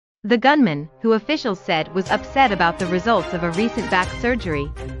The gunman, who officials said was upset about the results of a recent back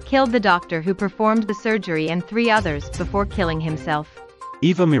surgery, killed the doctor who performed the surgery and 3 others before killing himself.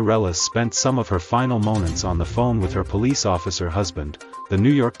 Eva Mireles spent some of her final moments on the phone with her police officer husband, the New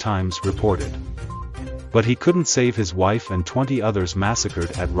York Times reported. But he couldn't save his wife and 20 others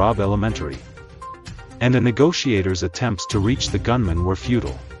massacred at Robb Elementary. And a negotiator's attempts to reach the gunman were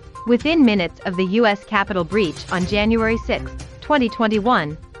futile. Within minutes of the U.S. Capitol breach on January 6,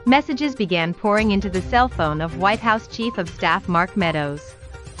 2021, messages began pouring into the cell phone of White House Chief of Staff Mark Meadows.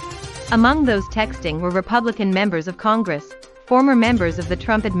 Among those texting were Republican members of Congress, former members of the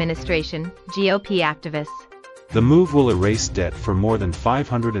Trump administration, GOP activists. The move will erase debt for more than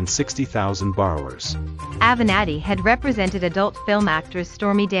 560,000 borrowers. Avenatti had represented adult film actress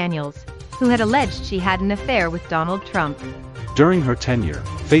Stormy Daniels, who had alleged she had an affair with Donald Trump. During her tenure,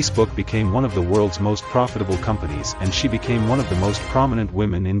 Facebook became one of the world's most profitable companies and she became one of the most prominent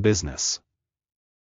women in business.